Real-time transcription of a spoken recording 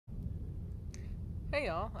Hey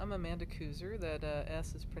y'all, I'm Amanda Kuzer. That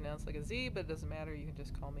S is pronounced like a Z, but it doesn't matter. You can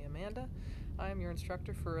just call me Amanda. I'm your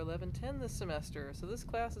instructor for 1110 this semester. So this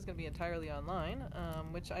class is going to be entirely online,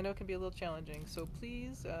 which I know can be a little challenging. So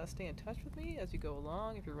please stay in touch with me as you go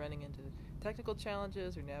along. If you're running into technical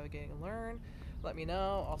challenges or navigating Learn, let me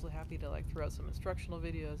know. Also happy to throw out some instructional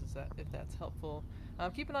videos if that's helpful.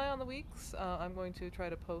 Keep an eye on the weeks. I'm going to try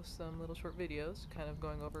to post some little short videos, kind of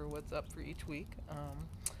going over what's up for each week.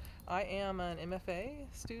 I am an MFA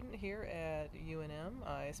student here at UNM.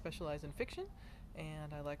 I specialize in fiction,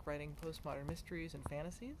 and I like writing postmodern mysteries and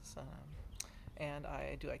fantasies. And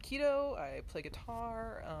I do Aikido, I play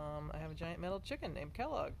guitar, I have a giant metal chicken named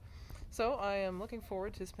Kellogg. So I am looking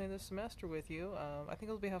forward to spending this semester with you. I think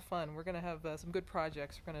it'll be have fun. We're going to have some good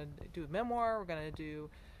projects. We're going to do a memoir, we're going to do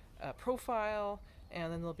a profile,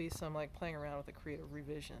 and then there'll be some playing around with a creative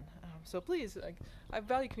revision. So please, I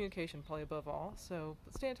value communication probably above all. So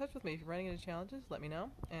stay in touch with me if you're running into challenges. Let me know,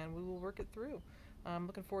 and we will work it through. I'm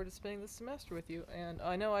looking forward to spending this semester with you. And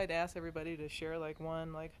I know I'd ask everybody to share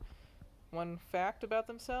one fact about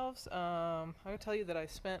themselves. I'm going to tell you that I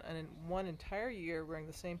spent one entire year wearing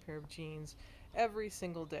the same pair of jeans every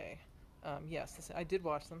single day. Yes, I did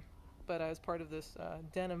wash them, but I was part of this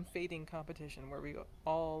denim fading competition where we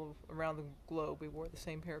all around the globe we wore the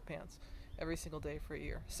same pair of pants every single day for a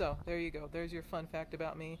year. So there you go. There's your fun fact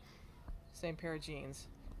about me. Same pair of jeans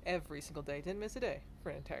every single day. Didn't miss a day for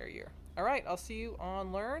an entire year. All right, I'll see you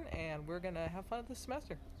on Learn, and we're going to have fun this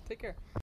semester. Take care.